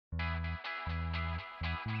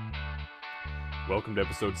Welcome to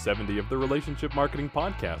episode 70 of the Relationship Marketing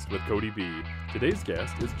Podcast with Cody B. Today's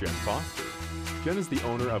guest is Jen Foster. Jen is the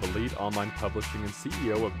owner of Elite Online Publishing and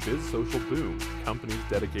CEO of Biz Social Boom, companies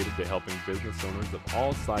dedicated to helping business owners of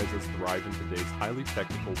all sizes thrive in today's highly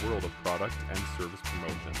technical world of product and service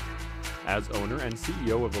promotion. As owner and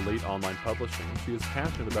CEO of Elite Online Publishing, she is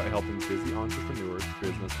passionate about helping busy entrepreneurs,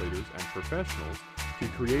 business leaders, and professionals to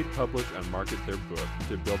create, publish, and market their book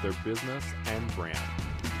to build their business and brand.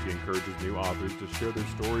 She encourages new authors to share their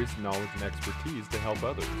stories, knowledge, and expertise to help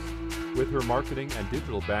others. With her marketing and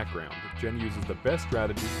digital background, Jen uses the best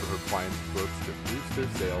strategies for her clients' books to boost their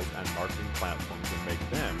sales and marketing platforms and make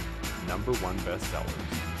them #1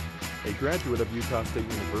 bestsellers. A graduate of Utah State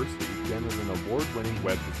University, Jen is an award-winning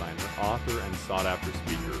web designer, author, and sought-after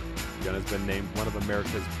speaker. Jen has been named one of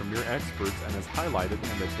America's premier experts and is highlighted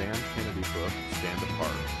in the Dan Kennedy book, Stand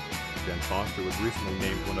Apart. Jen Foster was recently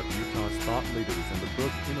named one of Utah's thought leaders in the book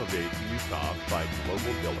Innovate Utah by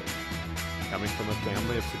Global Village. Coming from a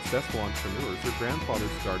family of successful entrepreneurs, her grandfather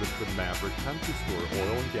started the Maverick Country Store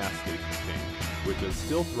oil and gas station chain, which is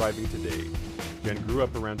still thriving today. Jen grew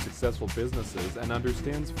up around successful businesses and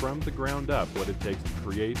understands from the ground up what it takes to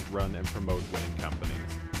create, run, and promote winning companies.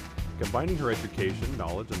 Combining her education,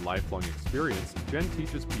 knowledge, and lifelong experience, Jen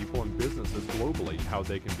teaches people and businesses globally how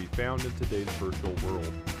they can be found in today's virtual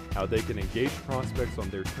world, how they can engage prospects on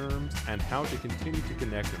their terms, and how to continue to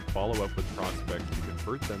connect and follow up with prospects to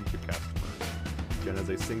convert them to customers. Jen is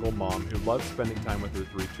a single mom who loves spending time with her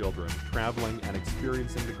 3 children, traveling, and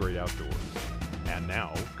experiencing the great outdoors. And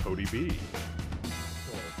now, Cody B.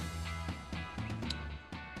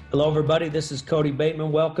 Hello, everybody. This is Cody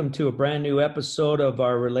Bateman. Welcome to a brand new episode of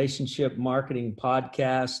our Relationship Marketing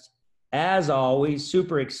Podcast. As always,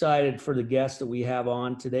 super excited for the guest that we have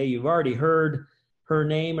on today. You've already heard her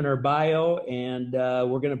name and her bio, and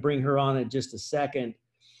we're going to bring her on in just a second.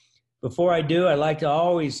 Before I do, I'd like to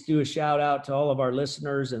always do a shout out to all of our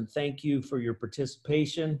listeners and thank you for your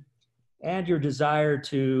participation and your desire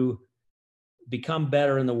to become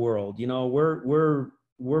better in the world. You know,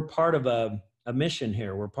 we're part of a mission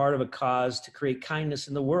here. We're part of a cause to create kindness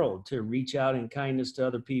in the world, to reach out in kindness to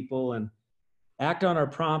other people and act on our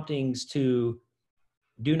promptings to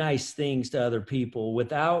do nice things to other people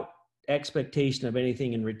without expectation of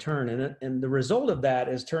anything in return. And the result of that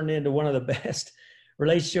has turned into one of the best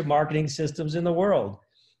relationship marketing systems in the world.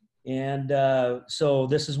 And so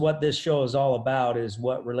this is what this show is all about, is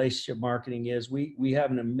what relationship marketing is. We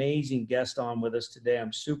have an amazing guest on with us today.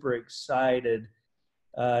 I'm super excited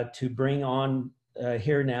to bring on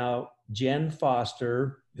here now Jen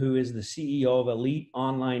Foster, who is the CEO of Elite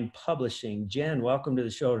Online Publishing. Jen, welcome to the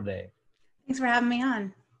show today. Thanks for having me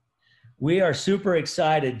on. We are super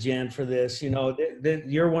excited, Jen, for this. You know,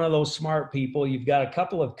 you're one of those smart people. You've got a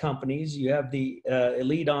couple of companies. You have the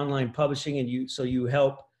Elite Online Publishing, and you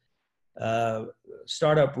help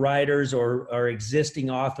startup writers or existing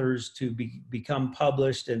authors to become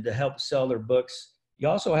published and to help sell their books. You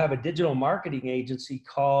also have a digital marketing agency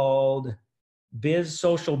called Biz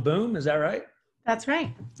Social Boom. Is that right? That's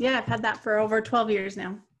right. Yeah, I've had that for over 12 years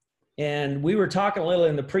now. And we were talking a little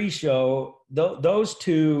in the pre-show. Those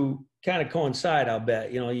two kind of coincide, I'll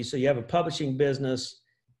bet. You know, so you have a publishing business.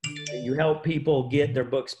 You help people get their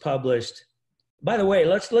books published. By the way,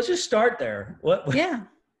 let's just start there. What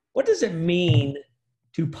does it mean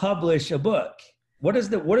to publish a book? What does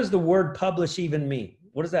the word publish even mean?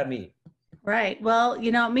 What does that mean? Right. Well,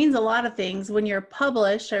 you know, it means a lot of things. When you're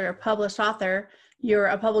published or a published author, you're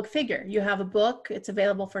a public figure. You have a book, it's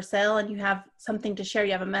available for sale, and you have something to share.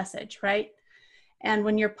 You have a message, right? And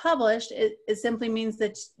when you're published, it simply means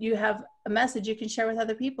that you have a message you can share with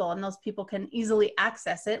other people, and those people can easily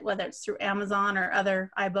access it, whether it's through Amazon or other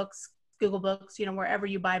iBooks, Google Books, you know, wherever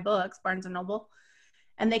you buy books, Barnes & Noble,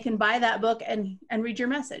 and they can buy that book and read your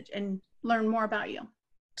message and learn more about you.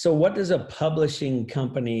 So what does a publishing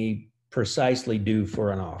company precisely do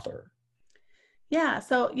for an author? Yeah,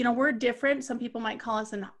 so, you know, we're different. Some people might call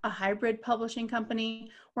us a hybrid publishing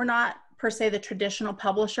company. We're not per se the traditional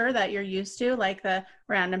publisher that you're used to, like the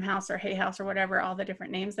Random House or Hay House or whatever, all the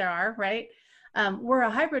different names there are, right? We're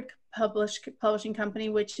a hybrid publishing company,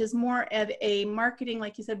 which is more of a marketing,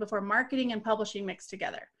 like you said before, marketing and publishing mixed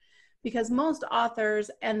together. Because most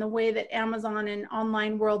authors, and the way that Amazon and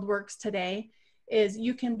online world works today, is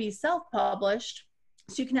you can be self-published.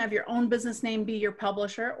 So you can have your own business name be your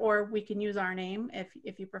publisher, or we can use our name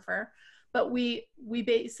if you prefer. But we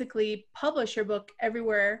basically publish your book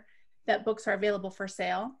everywhere that books are available for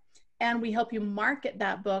sale. And we help you market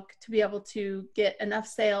that book to be able to get enough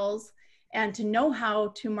sales and to know how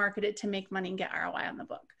to market it to make money and get ROI on the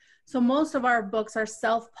book. So most of our books are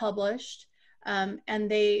self-published. And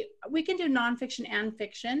we can do nonfiction and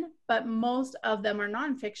fiction, but most of them are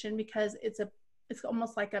nonfiction because it's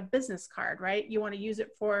almost like a business card, right? You want to use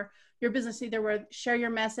it for your business, either where share your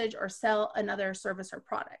message or sell another service or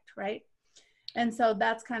product, right? And so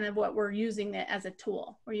that's kind of what we're using it as a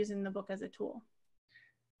tool. We're using the book as a tool.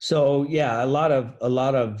 So yeah, a lot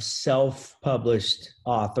of self-published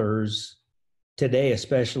authors today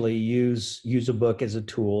especially use a book as a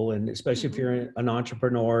tool, and especially if you're an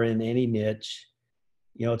entrepreneur in any niche,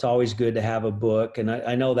 you know, it's always good to have a book. And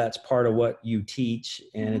I know that's part of what you teach,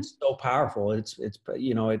 and it's so powerful. It's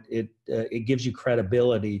you know, it gives you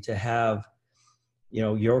credibility to have, you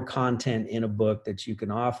know, your content in a book that you can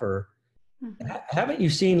offer. Haven't you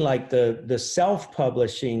seen like the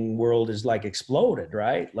self-publishing world is like exploded,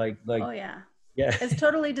 right? Like oh yeah. Yeah. It's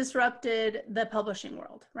totally disrupted the publishing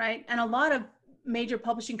world, right? And a lot of major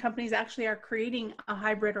publishing companies actually are creating a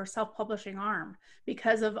hybrid or self-publishing arm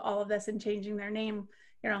because of all of this and changing their name,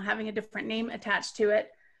 you know, having a different name attached to it,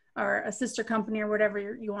 or a sister company or whatever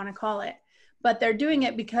you want to call it. But they're doing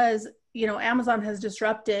it because, you know, Amazon has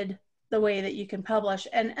disrupted the way that you can publish.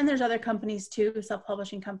 And there's other companies too,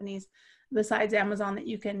 self-publishing companies besides Amazon that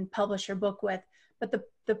you can publish your book with. But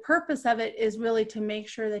the purpose of it is really to make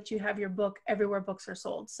sure that you have your book everywhere books are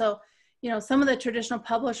sold. So, you know, some of the traditional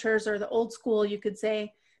publishers, or the old school, you could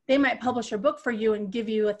say, they might publish your book for you and give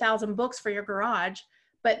you 1,000 books for your garage,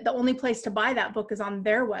 but the only place to buy that book is on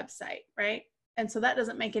their website, right? And so that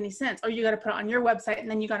doesn't make any sense. Or you got to put it on your website and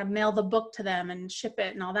then you got to mail the book to them and ship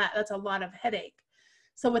it and all that. That's a lot of headache.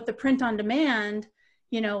 So with the print on demand,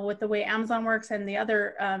 you know, with the way Amazon works and the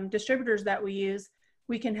other distributors that we use,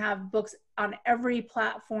 we can have books on every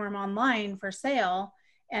platform online for sale,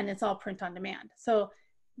 and it's all print on demand. So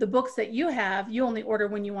the books that you have, you only order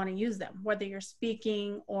when you want to use them, whether you're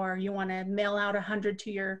speaking or you want to mail out 100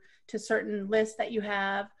 to certain lists that you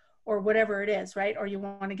have, or whatever it is, right? Or you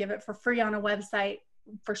want to give it for free on a website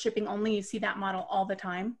for shipping only. You see that model all the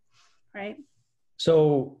time, right?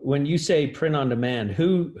 So when you say print on demand,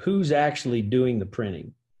 who's actually doing the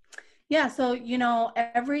printing? Yeah, so, you know,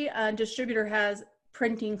 every distributor has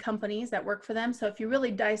printing companies that work for them. So if you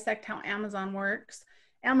really dissect how Amazon works,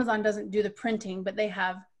 Amazon doesn't do the printing, but they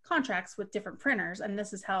have contracts with different printers. And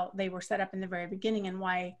this is how they were set up in the very beginning and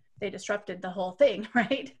why they disrupted the whole thing,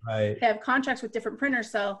 right? Right. They have contracts with different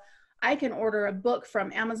printers. So I can order a book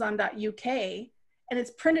from Amazon.uk and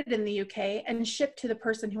it's printed in the UK and shipped to the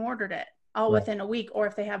person who ordered it all within a week. Or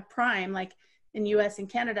if they have Prime, like in US and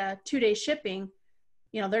Canada, 2-day shipping,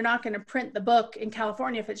 you know, they're not going to print the book in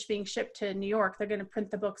California if it's being shipped to New York. They're going to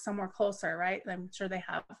print the book somewhere closer, right? I'm sure they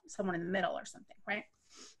have someone in the middle or something, right?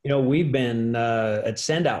 You know, we've been at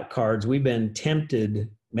Send Out Cards, we've been tempted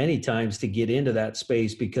many times to get into that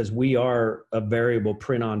space because we are a variable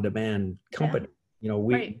print on demand company. You know,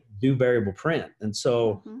 we do variable print. And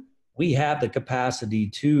so we have the capacity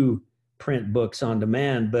to print books on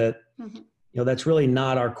demand, but you know, that's really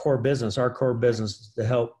not our core business. Our core business is to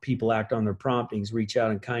help people act on their promptings, reach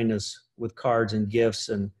out in kindness with cards and gifts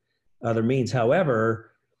and other means.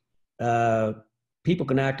 However, people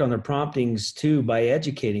can act on their promptings too by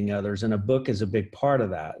educating others, and a book is a big part of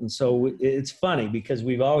that. And so it's funny because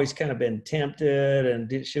we've always kind of been tempted,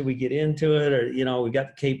 and should we get into it? Or, you know, we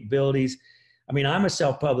got the capabilities. I mean, I'm a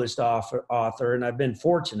self-published author, and I've been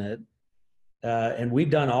fortunate, and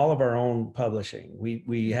we've done all of our own publishing.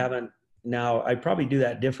 We haven't. Now, I probably do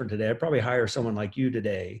that different today. I'd probably hire someone like you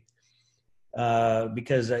today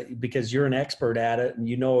because you're an expert at it and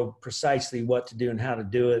you know precisely what to do and how to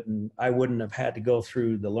do it. And I wouldn't have had to go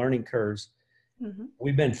through the learning curves.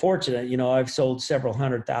 We've been fortunate. You know, I've sold several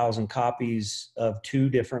 100,000 copies of 2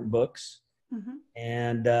 different books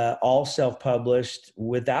and all self-published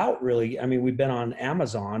without really, I mean, we've been on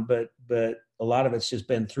Amazon, but a lot of it's just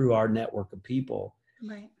been through our network of people.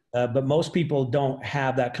 Right. But most people don't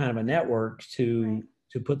have that kind of a network to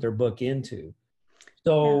put their book into.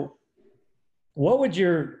 So what would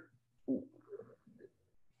your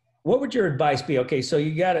advice be? Okay, so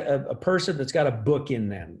you got a person that's got a book in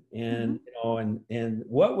them, and you know, and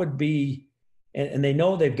what would be, and they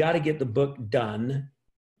know they've got to get the book done,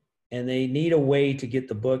 and they need a way to get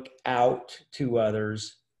the book out to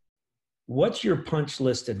others. What's your punch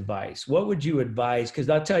list advice? What would you advise? Because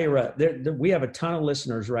I'll tell you what, we have a ton of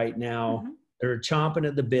listeners right now that are chomping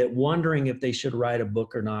at the bit, wondering if they should write a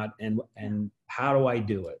book or not, and how do I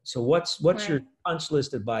do it? So what's your punch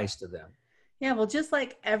list advice to them? Yeah, well, just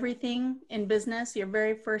like everything in business, your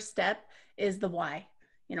very first step is the why.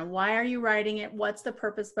 You know, why are you writing it? What's the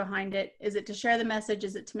purpose behind it? Is it to share the message?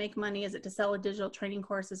 Is it to make money? Is it to sell a digital training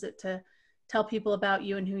course? Is it to tell people about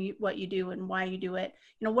you and what you do and why you do it?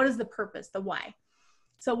 You know, what is the purpose, the why?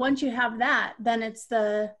 So once you have that, then it's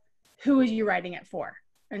who are you writing it for?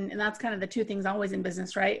 And that's kind of the two things always in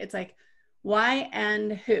business, right? It's like why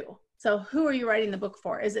and who. So who are you writing the book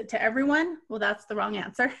for? Is it to everyone? Well, that's the wrong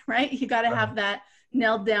answer, right? You got to have that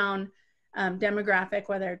nailed down demographic,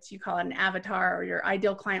 whether it's you call it an avatar or your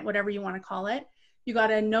ideal client, whatever you want to call it. You got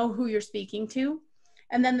to know who you're speaking to.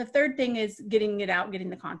 And then the third thing is getting it out,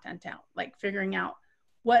 getting the content out, like figuring out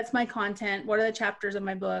what's my content, what are the chapters of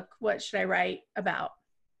my book, what should I write about?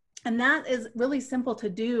 And that is really simple to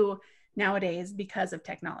do nowadays because of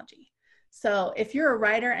technology. So if you're a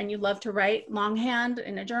writer and you love to write longhand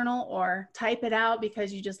in a journal or type it out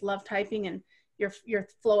because you just love typing and your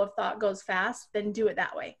flow of thought goes fast, then do it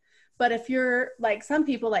that way. But if you're like some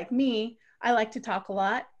people like me, I like to talk a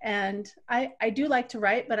lot, and I do like to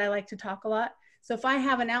write, but I like to talk a lot. So if I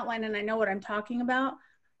have an outline and I know what I'm talking about,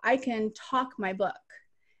 I can talk my book.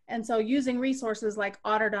 And so using resources like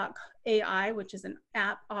Otter.ai, which is an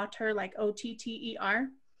app, Otter, like Otter,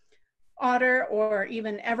 Otter, or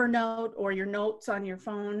even Evernote or your notes on your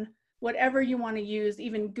phone, whatever you want to use.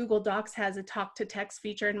 Even Google Docs has a talk to text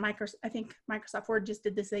feature, and I think Microsoft Word just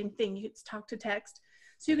did the same thing. It's talk to text.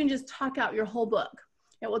 So you can just talk out your whole book.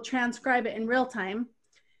 It will transcribe it in real time.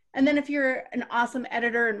 And then if you're an awesome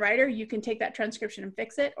editor and writer, you can take that transcription and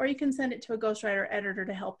fix it, or you can send it to a ghostwriter editor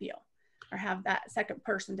to help you, or have that second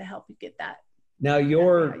person to help you get that. Now how you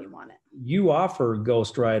want it. You offer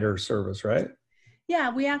ghostwriter service, right?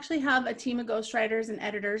 Yeah, we actually have a team of ghostwriters and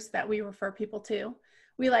editors that we refer people to.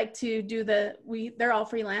 We like to do they're all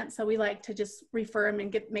freelance, so we like to just refer them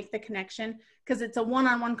and make the connection, because it's a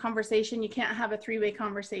one-on-one conversation. You can't have a three-way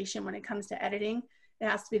conversation when it comes to editing. It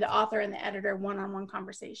has to be the author and the editor one-on-one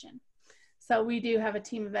conversation. So we do have a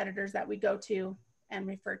team of editors that we go to and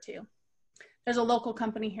refer to. There's a local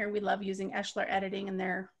company here we love using, Eschler Editing, and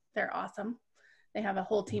they're awesome. They have a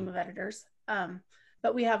whole team of editors.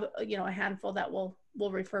 But we have a handful that we'll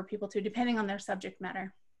refer people to depending on their subject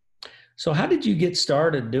matter. So how did you get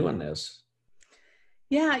started doing this?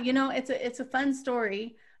 Yeah, it's a fun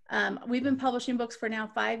story. We've been publishing books for now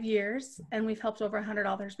 5 years, and we've helped over 100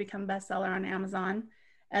 authors become bestseller on Amazon,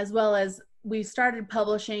 as well as we started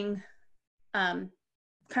publishing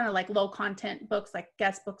kind of like low content books, like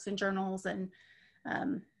guest books and journals and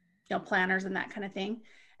planners and that kind of thing.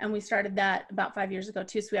 And we started that about 5 years ago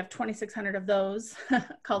too. So we have 2,600 of those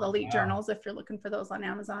called Elite Journals, if you're looking for those on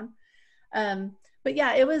Amazon. But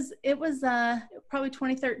yeah, it was probably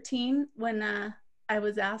 2013 when I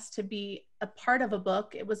was asked to be a part of a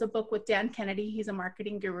book. It was a book with Dan Kennedy. He's a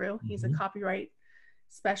marketing guru. He's a copyright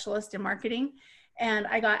specialist in marketing. And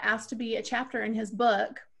I got asked to be a chapter in his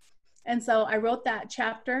book. And so I wrote that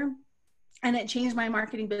chapter, and it changed my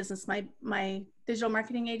marketing business. My digital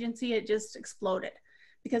marketing agency, it just exploded,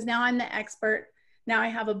 because now I'm the expert. Now I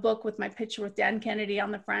have a book with my picture with Dan Kennedy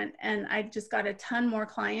on the front, and I just got a ton more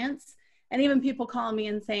clients, and even people calling me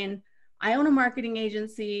and saying, I own a marketing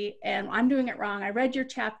agency and I'm doing it wrong. I read your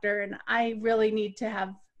chapter and I really need to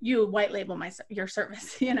have you white label your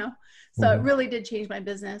service, So it really did change my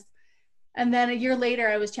business. And then a year later,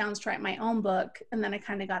 I was challenged to write my own book, and then I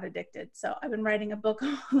kind of got addicted. So I've been writing a book,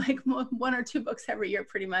 like 1 or 2 books every year,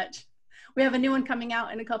 pretty much. We have a new one coming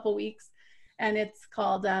out in a couple weeks, and it's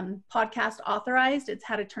called Podcast Authorized. It's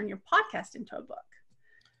how to turn your podcast into a book,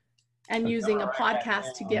 and using a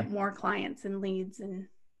podcast to get more clients and leads and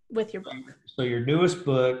with your book. So your newest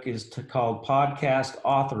book is called Podcast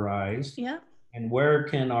Authorized. Yeah. And where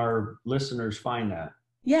can our listeners find that?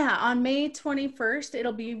 Yeah, on May 21st,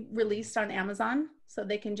 it'll be released on Amazon. So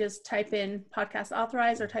they can just type in Podcast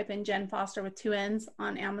Authorized or type in Jen Foster with 2 N's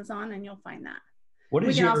on Amazon, and you'll find that.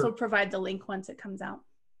 We can also provide the link once it comes out.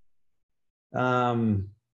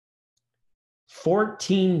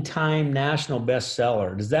 14-time national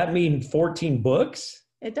bestseller. Does that mean 14 books?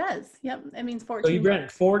 It does. Yep. It means 14. So you've written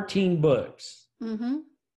 14 books. Mm-hmm.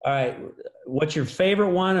 All right. What's your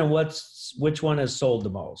favorite one, and which one has sold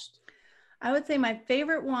the most? I would say my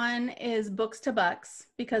favorite one is Books to Bucks,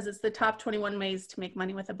 because it's the top 21 ways to make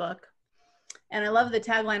money with a book. And I love the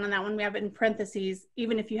tagline on that one. We have it in parentheses,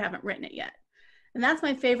 even if you haven't written it yet. And that's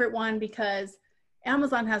my favorite one because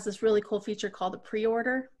Amazon has this really cool feature called a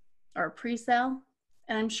pre-order or a pre-sale.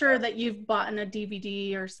 And I'm sure that you've bought a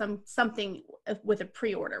DVD or something with a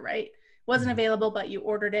pre-order, right? It wasn't available, but you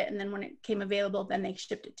ordered it. And then when it came available, then they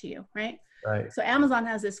shipped it to you, right? Right. So Amazon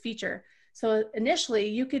has this feature. So initially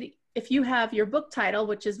you could, if you have your book title,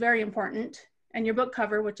 which is very important, and your book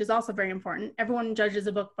cover, which is also very important, everyone judges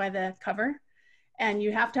a book by the cover. And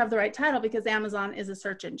you have to have the right title because Amazon is a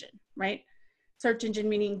search engine, right? Search engine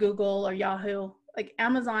meaning Google or Yahoo. Like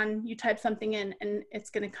Amazon, you type something in and it's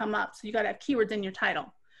going to come up. So you got to have keywords in your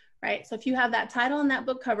title, right? So if you have that title and that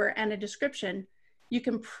book cover and a description, you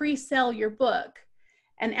can pre-sell your book.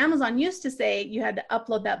 And Amazon used to say you had to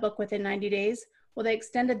upload that book within 90 days. Well, they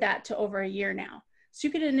extended that to over a year now. So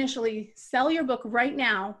you could initially sell your book right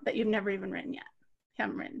now that you've never even written yet. You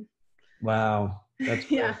haven't written. Wow. That's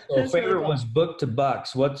great. Yeah. So favorite was Book to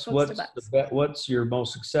Bucks. What's your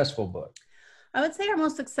most successful book? I would say our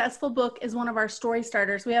most successful book is one of our story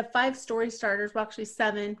starters. We have 5 story starters, well, actually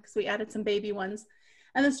 7, because we added some baby ones.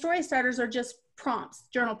 And the story starters are just prompts,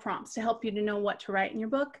 journal prompts to help you to know what to write in your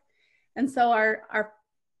book. And so our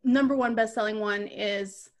number 1 best-selling one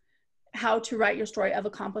is How to Write Your Story of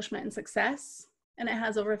Accomplishment and Success. And it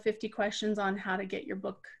has over 50 questions on how to get your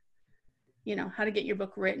book, how to get your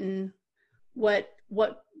book written, what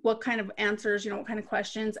kind of answers, what kind of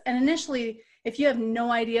questions. And initially, if you have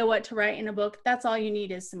no idea what to write in a book, that's all you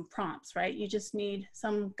need is some prompts, right? You just need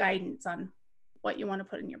some guidance on what you want to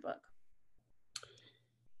put in your book.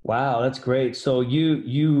 Wow, that's great. So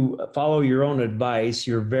you follow your own advice.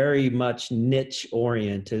 You're very much niche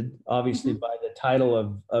oriented. Obviously, by the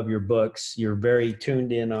title of your books, you're very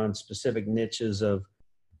tuned in on specific niches of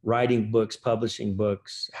writing books, publishing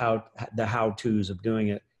books, the how-tos of doing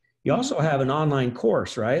it. You also have an online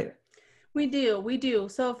course, right? We do.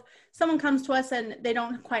 So if someone comes to us and they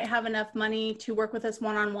don't quite have enough money to work with us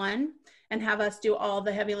one-on-one and have us do all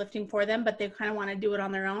the heavy lifting for them, but they kind of want to do it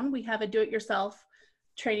on their own, we have a do-it-yourself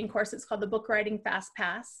training course. It's called the Book Writing Fast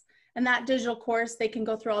Pass. And that digital course, they can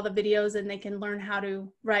go through all the videos and they can learn how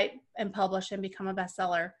to write and publish and become a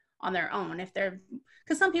bestseller on their own.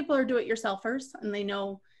 Because some people are do-it-yourselfers and they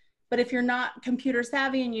know, but if you're not computer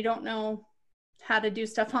savvy and you don't know how to do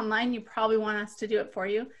stuff online, you probably want us to do it for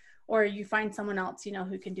you, or you find someone else,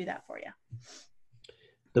 who can do that for you.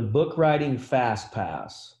 The Book Writing Fast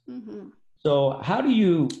Pass. So how do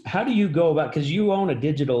you go about, because you own a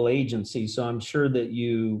digital agency, so I'm sure that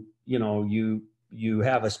you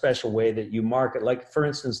have a special way that you market. Like, for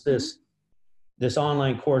instance, this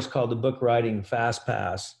online course called the Book Writing Fast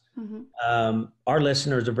Pass. Our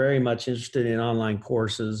listeners are very much interested in online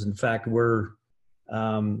courses. In fact, we're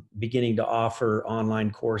beginning to offer online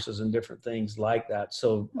courses and different things like that.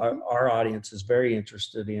 So our audience is very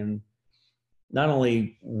interested in not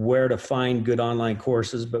only where to find good online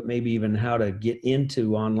courses, but maybe even how to get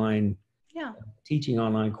into online, teaching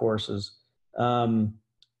online courses.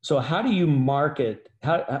 So how do you market,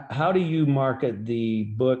 how do you market the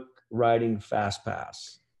Book Writing Fast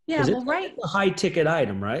Pass? Yeah, well, it's a high ticket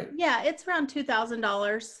item, right? Yeah, it's around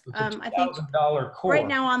 $2,000. I think $2,000 course. Right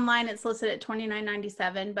now online it's listed at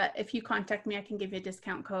 $29.97, but if you contact me, I can give you a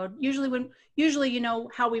discount code. Usually,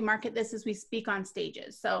 how we market this is we speak on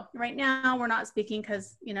stages. So right now we're not speaking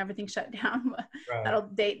because everything's shut down. Right. That'll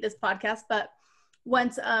date this podcast. But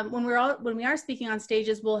once when we are speaking on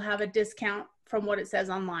stages, we'll have a discount from what it says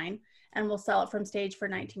online, and we'll sell it from stage for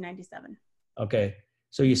 $19.97. Okay.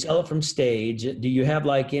 So you sell it from stage. Do you have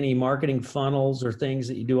like any marketing funnels or things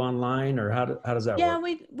that you do online, or how does that work? Yeah,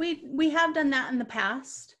 we have done that in the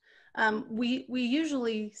past. We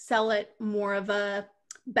usually sell it more of a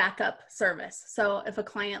backup service. So if a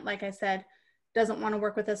client, like I said, doesn't want to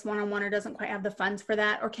work with us one-on-one or doesn't quite have the funds for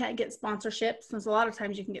that or can't get sponsorships, since a lot of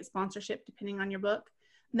times you can get sponsorship depending on your book,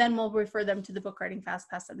 then we'll refer them to the Book Writing Fast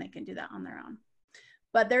Pass and they can do that on their own.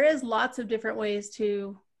 But there is lots of different ways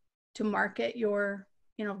to market your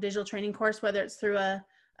digital training course, whether it's through a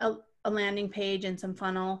landing page and some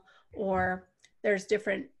funnel, or there's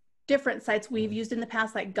different sites we've used in the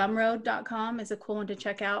past, like Gumroad.com is a cool one to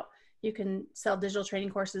check out. You can sell digital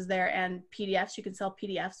training courses there, and PDFs. You can sell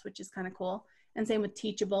PDFs, which is kind of cool. And same with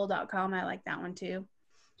Teachable.com. I like that one too.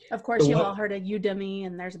 Of course, you've all heard of Udemy,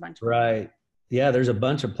 and there's a bunch of them. Right. Yeah, there's a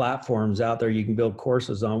bunch of platforms out there you can build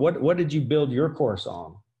courses on. What did you build your course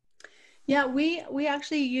on? Yeah, we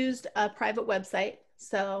actually used a private website.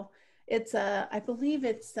 So it's I believe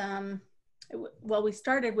it's, we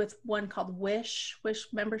started with one called Wish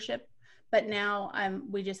membership, but now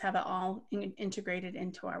we just have it all integrated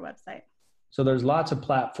into our website. So there's lots of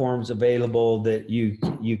platforms available that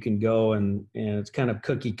you can go and it's kind of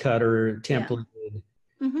cookie cutter templated.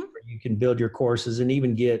 Yeah. Where you can build your courses and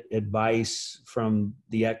even get advice from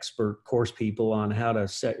the expert course people on how to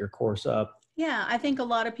set your course up. Yeah, I think a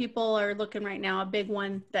lot of people are looking right now. A big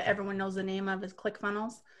one that everyone knows the name of is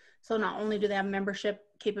ClickFunnels. So not only do they have membership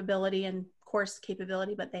capability and course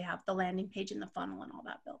capability, but they have the landing page and the funnel and all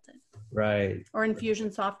that built in. Right. Or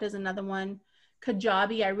Infusionsoft is another one.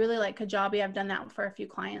 Kajabi, I really like Kajabi. I've done that for a few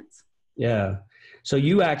clients. Yeah. So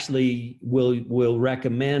you actually will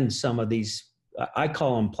recommend some of these, I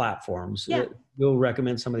call them platforms. Yeah. You'll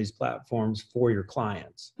recommend some of these platforms for your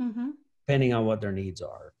clients, depending on what their needs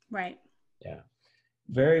are. Right. Yeah.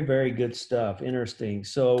 Very, very good stuff. Interesting.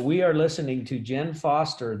 So we are listening to Jen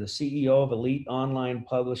Foster, the CEO of Elite Online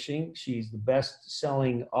Publishing. She's the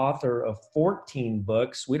best-selling author of 14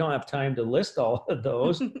 books. We don't have time to list all of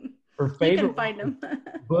those. Her You favorite can find them.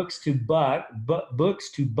 Books to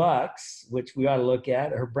Bucks, which we ought to look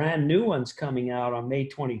at. Her brand new one's coming out on May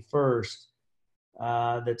 21st.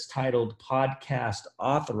 That's titled Podcast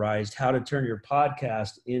Authorized: How to Turn Your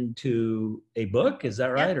Podcast into a Book. Is that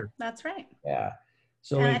right? Yep, Or that's right. yeah.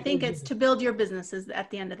 So And I think it's to build your businesses at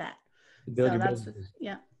the end of that. to build So your that's, business.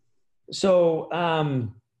 yeah.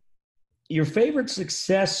 So your favorite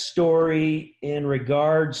success story in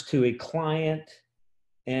regards to a client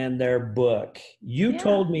and their book. You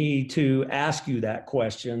told me to ask you that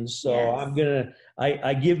question. So Yes.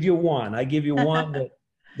 I give you one. I give you one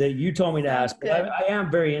that you told me to Sounds ask. But good. I am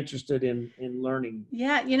very interested in learning.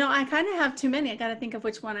 Yeah, I kind of have too many. I got to think of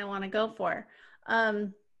which one I want to go for.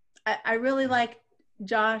 I really like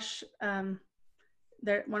Josh. One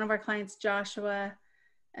of our clients, Joshua,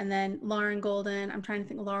 and then Lauren Golden. I'm trying to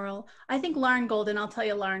think Laurel. I think Lauren Golden. I'll tell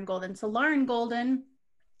you Lauren Golden. So Lauren Golden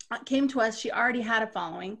came to us. She already had a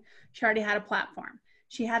following. She already had a platform.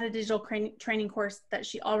 She had a digital training course that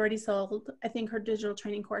she already sold. I think her digital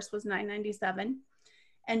training course was $9.97.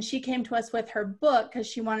 And she came to us with her book because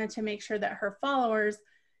she wanted to make sure that her followers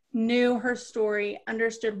knew her story,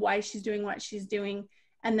 understood why she's doing what she's doing.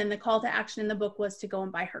 And then the call to action in the book was to go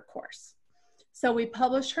and buy her course. So we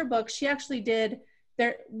published her book. She actually did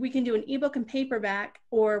we can do an ebook and paperback,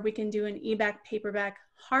 or we can do an ebook, paperback,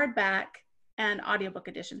 hardback, and audiobook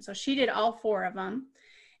edition. So she did all four of them,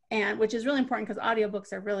 and which is really important because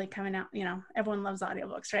audiobooks are really coming out. Everyone loves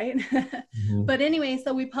audiobooks, right? Mm-hmm. But anyway,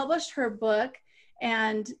 so we published her book,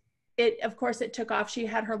 and of course it took off. She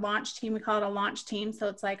had her launch team. We call it a launch team. So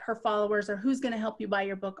it's like her followers are who's going to help you buy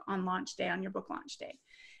your book on launch day, on your book launch day.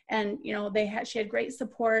 And, she had great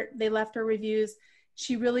support. They left her reviews.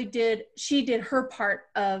 She did her part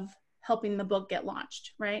of helping the book get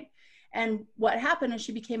launched. Right. And what happened is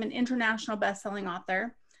she became an international best-selling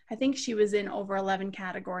author. I think she was in over 11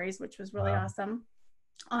 categories, which was really awesome,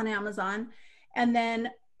 on Amazon. And then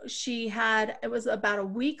it was about a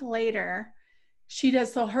week later,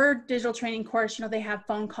 so her digital training course, they have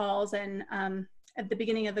phone calls, and at the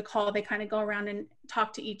beginning of the call, they kind of go around and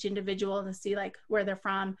talk to each individual to see like where they're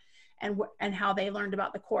from and how they learned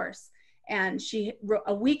about the course. And she wrote,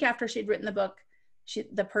 a week after she'd written the book,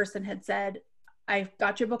 the person had said, I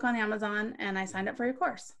got your book on Amazon and I signed up for your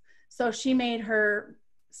course. So she made her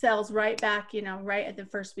sales right back, right at the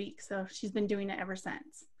first week. So she's been doing it ever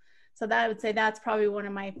since. So I would say that's probably one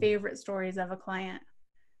of my favorite stories of a client.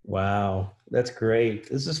 Wow, that's great.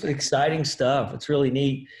 This is exciting stuff. It's really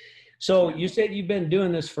neat. So you said you've been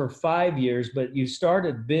doing this for 5 years, but you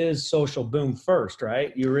started Biz Social Boom first,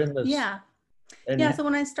 right? You were in this. Yeah. So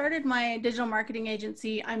when I started my digital marketing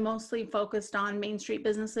agency, I mostly focused on Main Street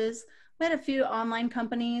businesses. We had a few online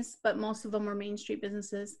companies, but most of them were Main Street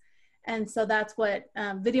businesses. And so that's what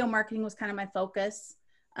video marketing was kind of my focus.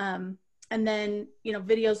 And then,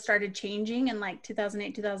 videos started changing in like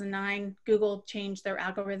 2008, 2009. Google changed their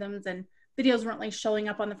algorithms, and videos weren't like showing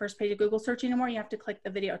up on the first page of Google search anymore. You have to click the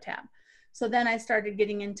video tab. So then I started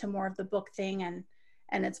getting into more of the book thing, and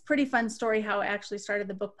it's a pretty fun story how I actually started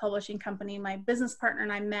the book publishing company. My business partner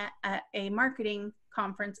and I met at a marketing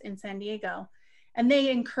conference in San Diego, and they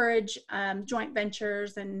encourage joint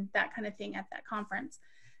ventures and that kind of thing at that conference.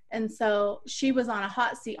 And so she was on a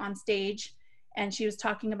hot seat on stage, and she was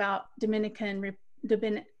talking about in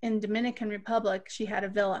Dominican Republic, she had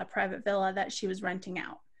a private villa that she was renting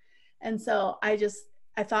out. And so I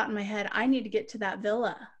thought in my head, I need to get to that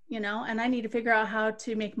villa, and I need to figure out how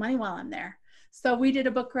to make money while I'm there. So we did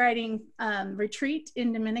a book writing retreat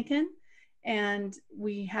in Dominican, and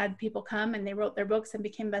we had people come and they wrote their books and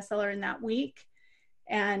became bestseller in that week.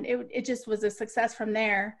 And it just was a success from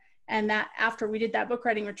there. And that after we did that book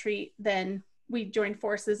writing retreat, then we joined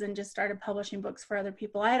forces and just started publishing books for other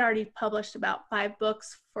people. I had already published about 5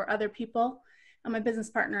 books for other people. And my business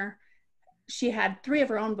partner, she had 3 of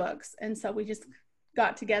her own books. And so we just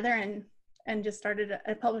got together and just started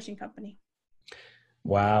a publishing company.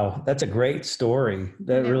 Wow, that's a great story.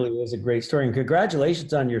 That really is a great story. And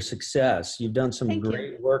congratulations on your success. You've done some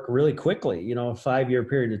great work really quickly. A 5-year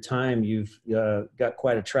period of time, you've got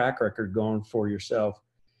quite a track record going for yourself.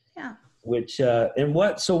 Yeah. What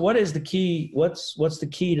is the key? What's the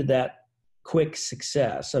key to that quick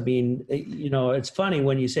success? I mean, it's funny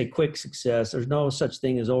when you say quick success, there's no such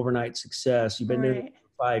thing as overnight success. You've been doing it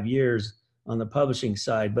for 5 years on the publishing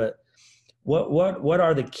side, but What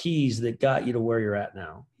are the keys that got you to where you're at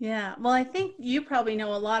now? Yeah. Well, I think you probably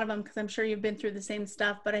know a lot of them because I'm sure you've been through the same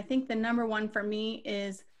stuff. But I think the number one for me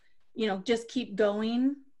is, just keep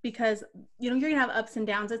going because, you're going to have ups and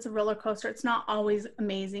downs. It's a roller coaster. It's not always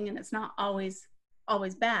amazing and it's not always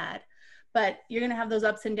bad, but you're going to have those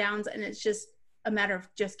ups and downs. And it's just a matter of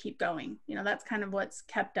just keep going. That's kind of what's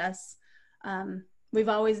kept us. We've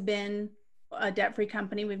always been a debt-free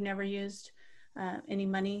company. We've never used any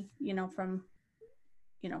money, from,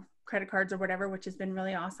 credit cards or whatever, which has been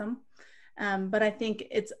really awesome. But I think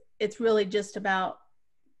it's really just about,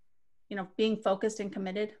 being focused and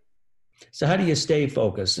committed. So how do you stay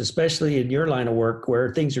focused, especially in your line of work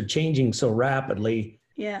where things are changing so rapidly?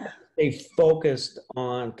 Yeah. Stay focused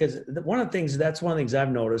on, because one of the things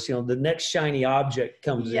I've noticed, the next shiny object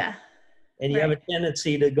comes in and you have a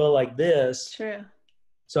tendency to go like this. True.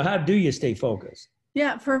 So how do you stay focused?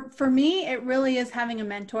 Yeah, for me, it really is having a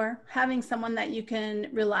mentor, having someone that you can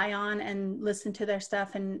rely on and listen to their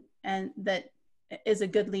stuff and that is a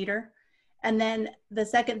good leader. And then the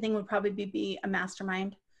second thing would probably be a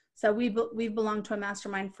mastermind. So we've belonged to a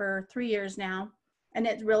mastermind for 3 years now, and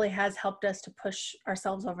it really has helped us to push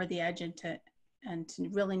ourselves over the edge and to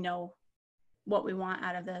really know what we want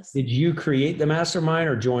out of this. Did you create the mastermind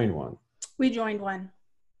or join one? We joined one.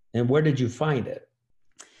 And where did you find it?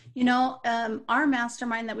 Our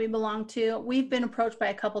mastermind that we belong to, we've been approached by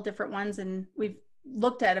a couple different ones and we've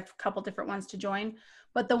looked at a couple different ones to join,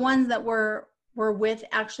 but the ones that we're with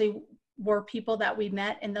actually were people that we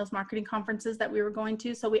met in those marketing conferences that we were going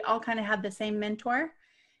to. So we all kind of had the same mentor,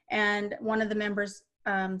 and one of the members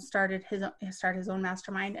started his own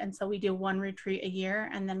mastermind. And so we do one retreat a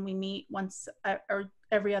year, and then we meet once or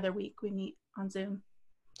every other week we meet on Zoom.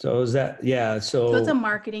 So is that, yeah. So it's a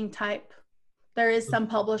marketing type. There is some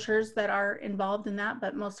publishers that are involved in that,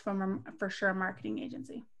 but most of them are for sure a marketing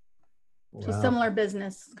agency. Wow. So similar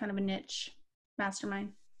business, kind of a niche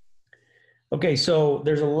mastermind. Okay, so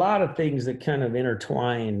there's a lot of things that kind of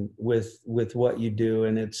intertwine with what you do,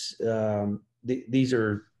 and it's these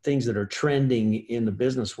are things that are trending in the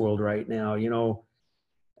business world right now.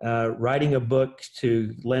 Writing a book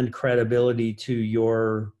to lend credibility to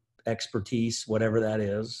your expertise, whatever that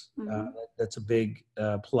is, that's a big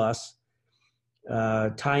plus.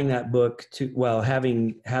 Tying that book to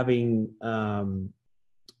having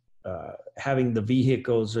the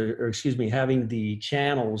vehicles having the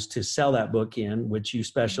channels to sell that book in, which you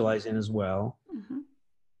specialize in as well. Mm-hmm.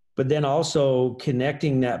 But then also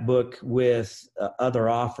connecting that book with other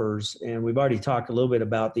offers. And we've already talked a little bit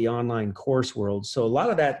about the online course world. So a lot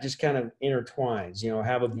of that just kind of intertwines,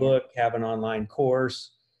 have a book, have an online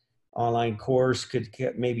course. Online course could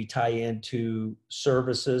maybe tie into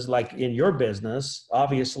services like in your business.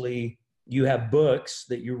 Obviously you have books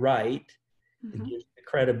that you write that gives you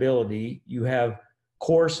credibility. You have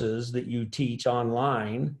courses that you teach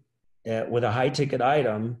online with a high ticket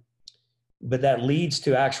item, but that leads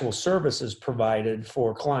to actual services provided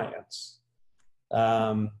for clients.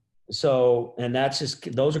 And that's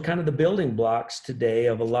those are kind of the building blocks today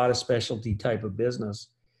of a lot of specialty type of business.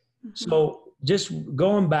 Mm-hmm. So just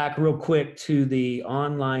going back real quick to the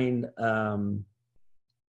online publishing,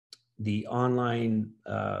 the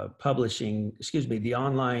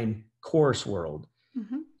online course world.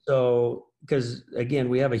 Mm-hmm. So, because again,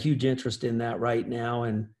 we have a huge interest in that right now,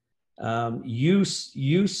 and you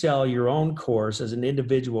sell your own course as an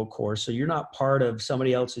individual course, so you're not part of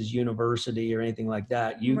somebody else's university or anything like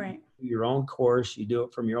that. You do your own course, you do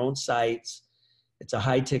it from your own sites. It's a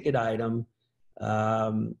high ticket item.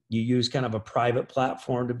 You use kind of a private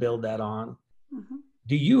platform to build that on. Mm-hmm.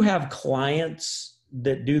 Do you have clients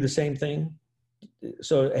that do the same thing?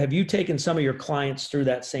 So have you taken some of your clients through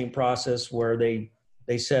that same process where they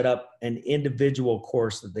set up an individual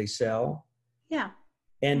course that they sell? Yeah.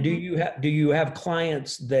 And do you have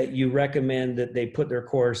clients that you recommend that they put their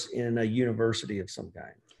course in a university of some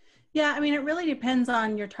kind? Yeah, I mean, it really depends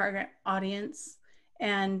on your target audience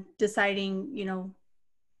and deciding,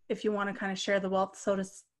 if you want to kind of share the wealth, so to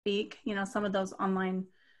speak. Some of those online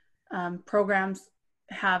programs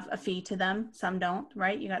have a fee to them. Some don't,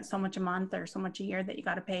 right? You got so much a month or so much a year that you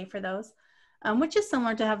got to pay for those, which is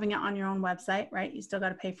similar to having it on your own website, right? You still got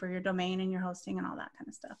to pay for your domain and your hosting and all that kind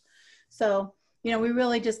of stuff. So, we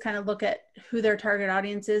really just kind of look at who their target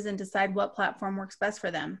audience is and decide what platform works best for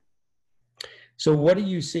them. So what are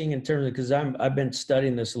you seeing in terms of, because I've been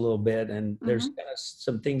studying this a little bit, and there's kind of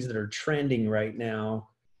some things that are trending right now.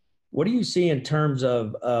 What do you see in terms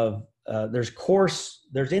of there's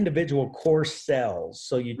individual course sales.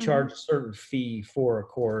 So you charge a certain fee for a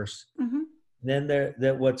course. Mm-hmm. then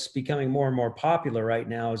that what's becoming more and more popular right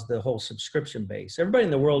now is the whole subscription base. Everybody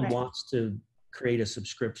in the world Right. wants to create a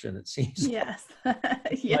subscription, it seems. Yes.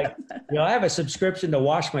 Like, I have a subscription to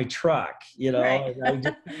wash my truck, Right. and I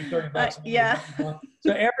just pay $30 Yeah. a month.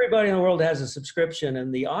 So everybody in the world has a subscription,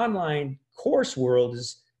 and the online course world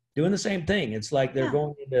is doing the same thing. It's like they're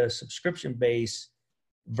going into a subscription base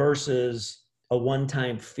versus a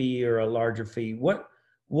one-time fee or a larger fee. Where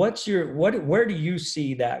do you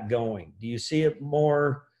see that going? Do you see it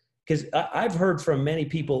more? Because I've heard from many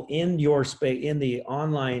people in your space, in the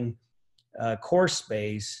online course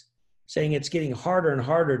space, saying it's getting harder and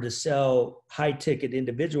harder to sell high-ticket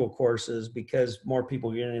individual courses because more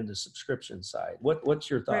people get into the subscription side. What's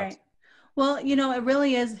your thoughts? Right. Well, it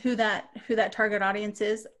really is who that target audience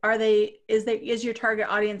is. Is your target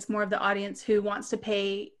audience more of the audience who wants to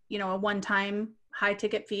pay, a one-time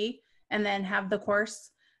high-ticket fee and then have the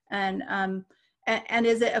course? And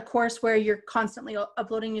is it a course where you're constantly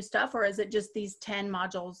uploading new stuff, or is it just these 10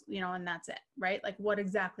 modules, and that's it, right? Like, what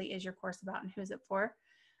exactly is your course about and who's it for?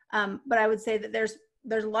 But I would say that there's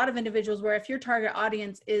a lot of individuals where if your target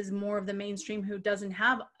audience is more of the mainstream who doesn't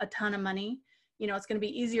have a ton of money, it's going to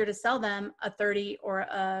be easier to sell them a $30 or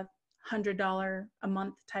a $100 a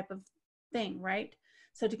month type of thing, right?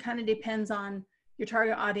 So it kind of depends on your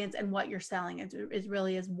target audience and what you're selling. It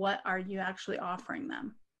really is, what are you actually offering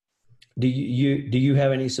them? Do you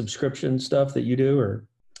have any subscription stuff that you do, or?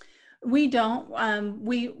 We don't.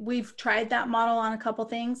 We've tried that model on a couple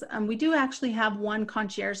things. We do actually have one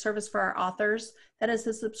concierge service for our authors that is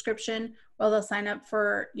a subscription. Well, they'll sign up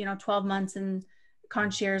for 12 months, and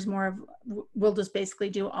concierge we'll just basically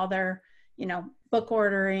do all their book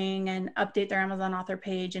ordering and update their Amazon author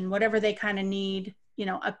page and whatever they kind of need,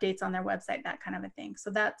 updates on their website, that kind of a thing. So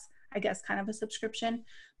that's, I guess, kind of a subscription,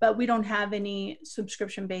 but we don't have any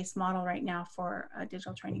subscription-based model right now for a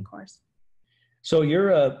digital training course. So you're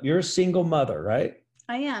a single mother, right?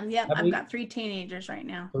 I am. Yep. I've got 3 teenagers right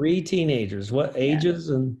now. 3 teenagers. What ages?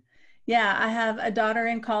 And yeah, I have a daughter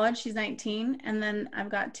in college. She's 19. And then I've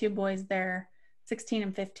got 2 boys there, 16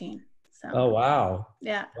 and 15. So. Oh, wow.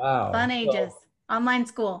 Yeah. Wow. Fun ages. Online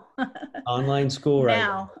school. Online school right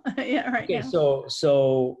now. Yeah, right okay, now.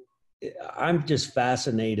 So I'm just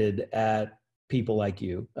fascinated at people like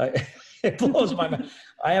you. It blows my mind.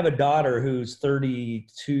 I have a daughter who's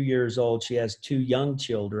 32 years old. She has 2 young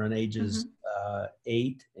children, ages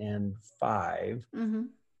 8 and 5,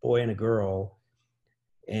 boy and a girl.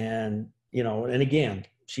 And, and again,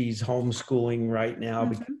 she's homeschooling right now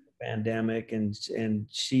because of the pandemic. And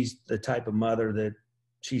she's the type of mother that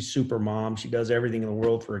she's super mom. She does everything in the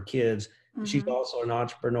world for her kids. She's also an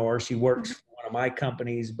entrepreneur. She works for one of my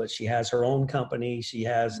companies, but she has her own company.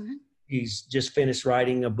 She's just finished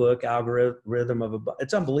writing a book, Algorithm of a Book.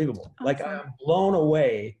 It's unbelievable. Awesome. Like, I'm blown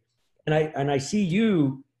away. And I see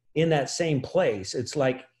you in that same place. It's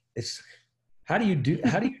like, how do you do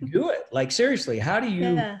it? Like, seriously, how do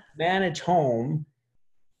you manage home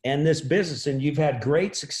and this business? And you've had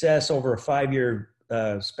great success over a 5-year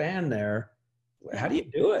span there. How do you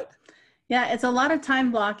do it? Yeah, it's a lot of time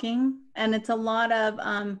blocking, and it's a lot of,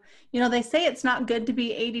 they say it's not good to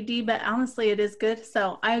be ADD, but honestly, it is good.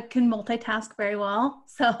 So I can multitask very well.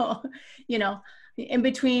 So, in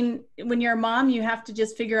between, when you're a mom, you have to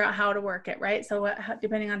just figure out how to work it, right? So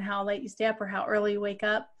depending on how late you stay up or how early you wake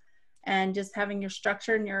up, and just having your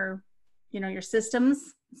structure and your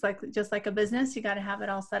systems, it's just like a business, you got to have it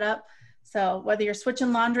all set up. So whether you're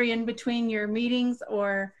switching laundry in between your meetings,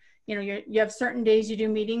 or you have certain days you do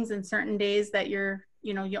meetings and certain days that you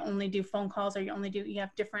only do phone calls, or you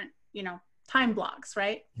have different, time blocks,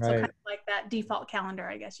 right? So kind of like that default calendar,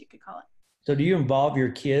 I guess you could call it. So do you involve your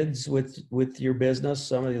kids with your business,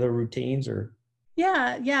 some of the routines, or?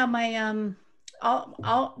 Yeah.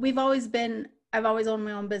 I've always owned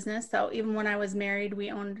my own business. So even when I was married, we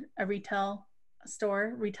owned a retail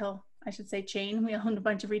chain. We owned a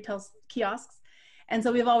bunch of retail kiosks. And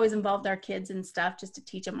so we've always involved our kids and stuff just to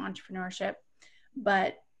teach them entrepreneurship.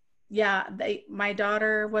 But yeah, my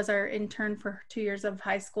daughter was our intern for 2 years of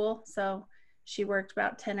high school. So she worked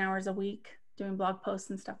about 10 hours a week doing blog posts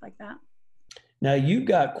and stuff like that. Now, you've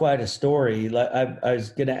got quite a story. I was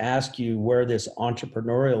going to ask you where this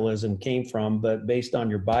entrepreneurialism came from, but based on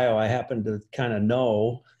your bio, I happen to kind of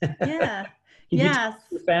know. Yeah. Can you tell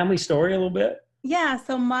your family story a little bit? Yeah.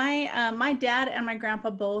 So my dad and my grandpa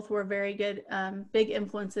both were very good, big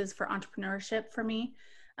influences for entrepreneurship for me.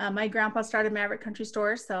 My grandpa started Maverick Country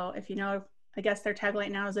Stores. So if I guess their tagline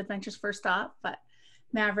now is Adventure's First Stop, but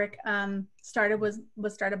Maverick was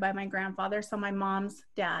started by my grandfather, so my mom's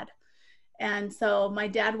dad. And so my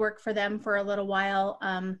dad worked for them for a little while.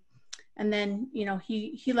 And then,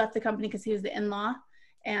 he left the company because he was the in-law,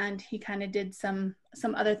 and he kind of did some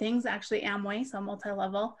other things, actually Amway, so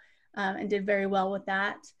multi-level, and did very well with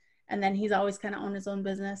that. And then he's always kind of owned his own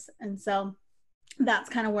business. And so that's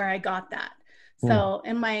kind of where I got that. So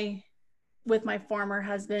with my former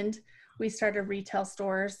husband, we started retail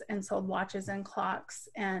stores and sold watches and clocks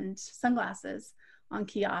and sunglasses on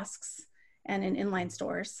kiosks and in inline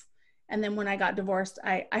stores. And then when I got divorced,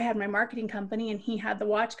 I had my marketing company and he had the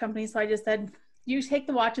watch company. So I just said, you take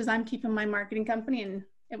the watches, I'm keeping my marketing company. And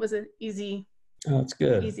it was an easy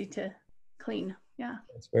to clean. Yeah.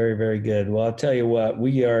 That's very, very good. Well, I'll tell you what,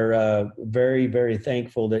 we are very, very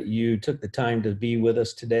thankful that you took the time to be with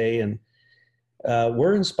us today. And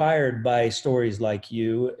we're inspired by stories like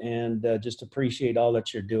you, and just appreciate all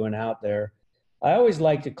that you're doing out there. I always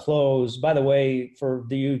like to close, by the way, for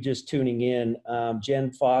you just tuning in, Jen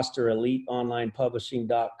Foster,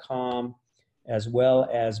 EliteOnlinePublishing.com, as well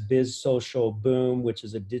as Biz Social Boom, which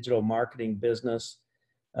is a digital marketing business,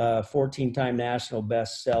 14-time national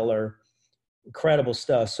bestseller, incredible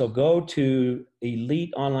stuff. So go to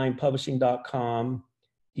EliteOnlinePublishing.com.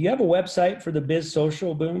 Do you have a website for the Biz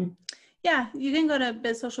Social Boom? Yeah, you can go to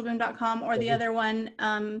bizsocialboom.com, or the other one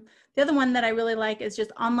that I really like is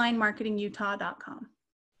just onlinemarketingutah.com.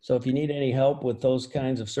 So if you need any help with those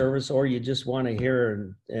kinds of service, or you just want to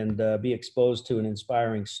hear and be exposed to an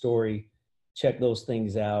inspiring story, check those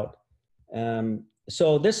things out.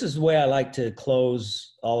 So this is the way I like to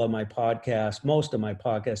close all of my podcasts, most of my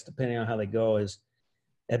podcasts, depending on how they go, is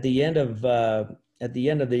at the end of the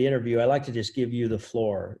interview, I like to just give you the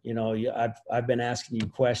floor. I've been asking you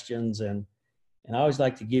questions, and I always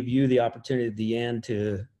like to give you the opportunity at the end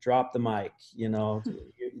to drop the mic.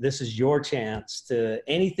 This is your chance to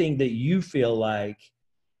anything that you feel like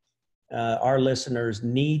our listeners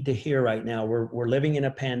need to hear right now. We're living in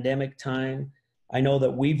a pandemic time. I know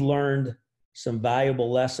that we've learned some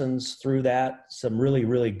valuable lessons through that, some really,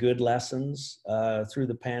 really good lessons through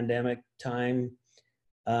the pandemic time.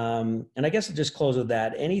 And I guess I'll just close with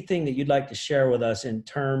that. Anything that you'd like to share with us in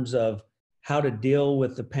terms of how to deal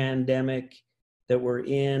with the pandemic that we're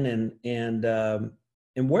in, and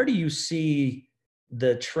where do you see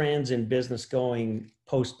the trends in business going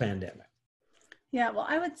post-pandemic? Yeah, well,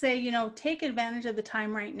 I would say, take advantage of the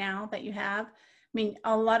time right now that you have. I mean,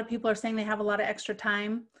 a lot of people are saying they have a lot of extra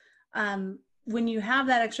time. When you have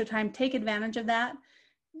that extra time, take advantage of that.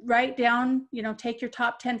 Write down, take your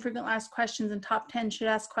top 10 frequent asked questions and top 10 should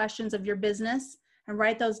ask questions of your business, and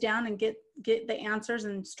write those down and get the answers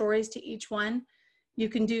and stories to each one. You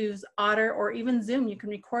can do Otter or even Zoom. You can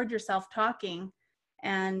record yourself talking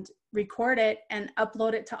and record it and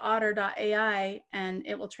upload it to otter.ai, and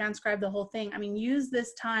it will transcribe the whole thing. I mean, use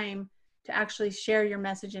this time to actually share your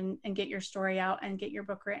message and get your story out and get your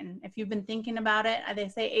book written. If you've been thinking about it, they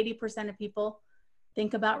say 80% of people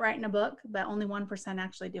think about writing a book, but only 1%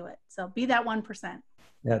 actually do it. So be that 1%.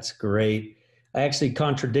 That's great. I actually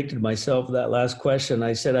contradicted myself with that last question.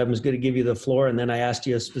 I said I was going to give you the floor, and then I asked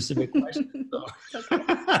you a specific question.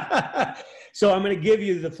 So I'm going to give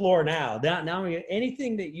you the floor now. Now,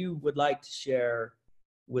 anything that you would like to share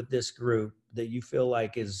with this group that you feel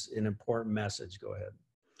like is an important message, go ahead.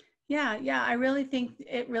 Yeah. I really think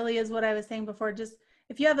it really is what I was saying before. Just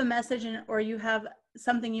if you have a message or you have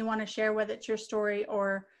something you want to share, whether it's your story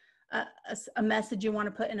or a message you want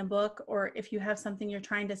to put in a book, or if you have something you're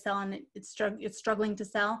trying to sell and it's struggling to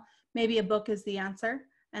sell, maybe a book is the answer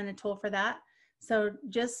and a tool for that. So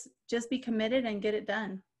just be committed and get it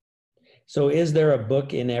done. So is there a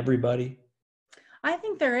book in everybody? I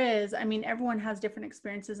think there is. I mean, everyone has different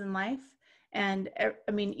experiences in life. And I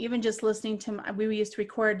mean, even just listening to, we used to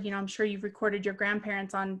record, I'm sure you've recorded your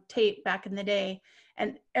grandparents on tape back in the day,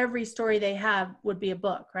 and every story they have would be a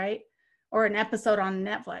book, right? Or an episode on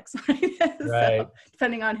Netflix, right? Right. So,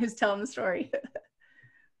 depending on who's telling the story.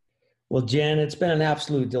 Well, Jen, it's been an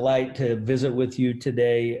absolute delight to visit with you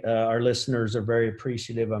today. Our listeners are very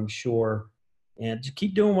appreciative, I'm sure. And just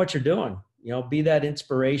keep doing what you're doing. Be that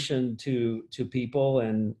inspiration to people,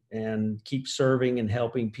 and keep serving and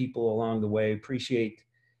helping people along the way. Appreciate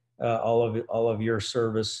all of your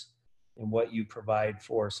service and what you provide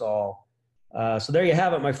for us all. So there you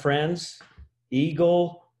have it, my friends.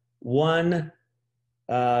 Eagle One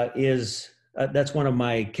is that's one of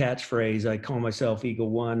my catchphrases. I call myself Eagle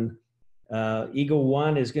One. Eagle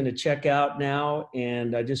One is going to check out now,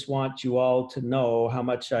 and I just want you all to know how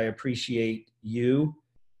much I appreciate you.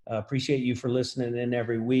 Appreciate you for listening in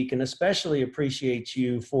every week, and especially appreciate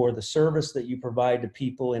you for the service that you provide to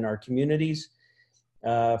people in our communities.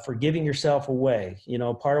 for giving yourself away. You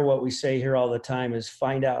know, part of what we say here all the time is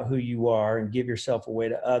find out who you are and give yourself away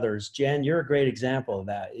to others. Jen, you're a great example of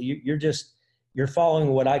that. You're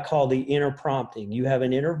following what I call the inner prompting. You have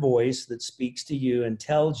an inner voice that speaks to you and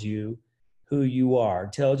tells you who you are,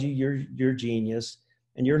 tells you you're genius,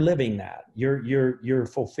 and you're living that. You're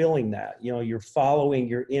fulfilling that. You know, you're following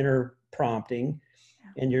your inner prompting,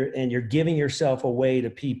 and you're giving yourself away to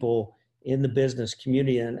people in the business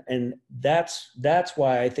community. And that's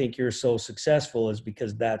why I think you're so successful, is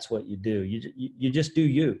because that's what you do. You just do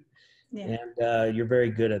you. Yeah. And you're very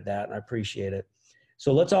good at that, and I appreciate it.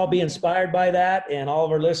 So let's all be inspired by that. And all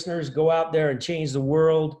of our listeners, go out there and change the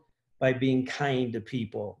world by being kind to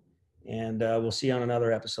people. And we'll see you on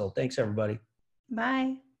another episode. Thanks, everybody.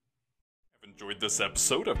 Bye. If you enjoyed this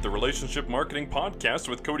episode of the Relationship Marketing Podcast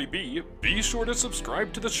with Cody B, be sure to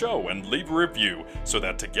subscribe to the show and leave a review so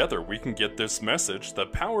that together we can get this message, The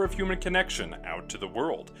Power of Human Connection, out to the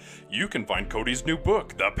world. You can find Cody's new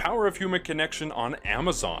book, The Power of Human Connection, on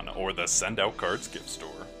Amazon or the Send Out Cards gift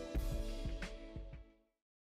store.